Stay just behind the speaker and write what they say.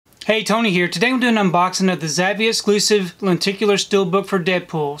Hey, Tony here. Today I'm doing an unboxing of the Zavvi exclusive lenticular steelbook for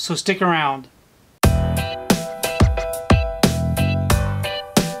Deadpool, so stick around.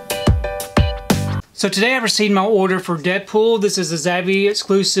 So today I received my order for Deadpool. This is a Zavvi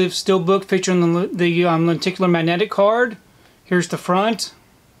exclusive steelbook featuring the lenticular magnetic card. Here's the front,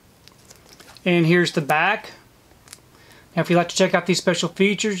 and here's the back. Now if you'd like to check out these special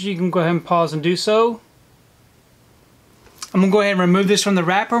features, you can go ahead and pause and do so. I'm going to go ahead and remove this from the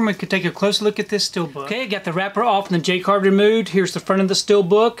wrapper and we can take a close look at this steelbook. Okay, I got the wrapper off and the J card removed. Here's the front of the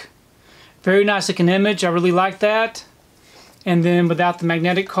steelbook. Very nice looking image. I really like that. And then without the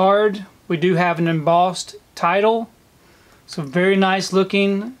magnetic card, we do have an embossed title. So very nice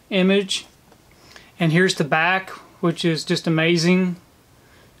looking image. And here's the back, which is just amazing.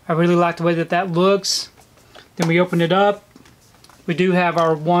 I really like the way that looks. Then we open it up. We do have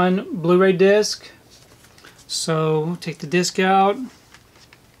our one Blu-ray disc. So take the disc out.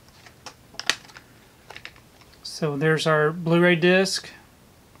 So there's our Blu-ray disc.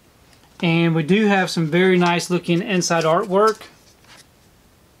 And we do have some very nice looking inside artwork.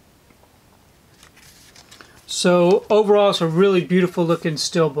 So overall it's a really beautiful looking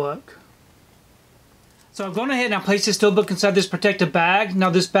steelbook. So I've gone ahead and I placed this steelbook inside this protective bag. Now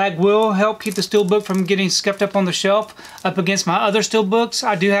this bag will help keep the steelbook from getting scuffed up on the shelf up against my other steelbooks.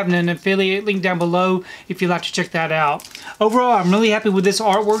 I do have an affiliate link down below if you'd like to check that out. Overall, I'm really happy with this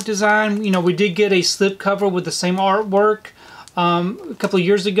artwork design. You know, we did get a slipcover with the same artwork a couple of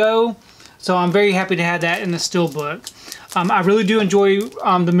years ago. So I'm very happy to have that in the steelbook. I really do enjoy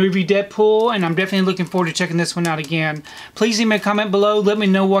the movie Deadpool, and I'm definitely looking forward to checking this one out again. Please leave me a comment below. Let me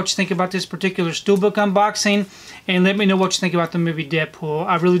know what you think about this particular steelbook unboxing, and let me know what you think about the movie Deadpool.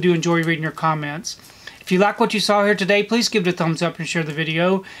 I really do enjoy reading your comments. If you like what you saw here today, please give it a thumbs up and share the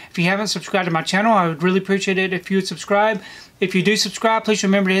video. If you haven't subscribed to my channel, I would really appreciate it if you would subscribe. If you do subscribe, please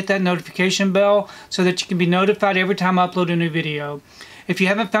remember to hit that notification bell so that you can be notified every time I upload a new video. If you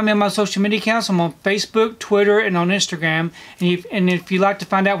haven't found me on my social media accounts, I'm on Facebook, Twitter, and on Instagram. And if you'd like to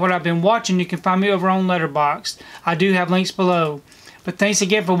find out what I've been watching, you can find me over on Letterboxd. I do have links below. But thanks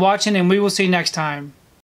again for watching, and we will see you next time.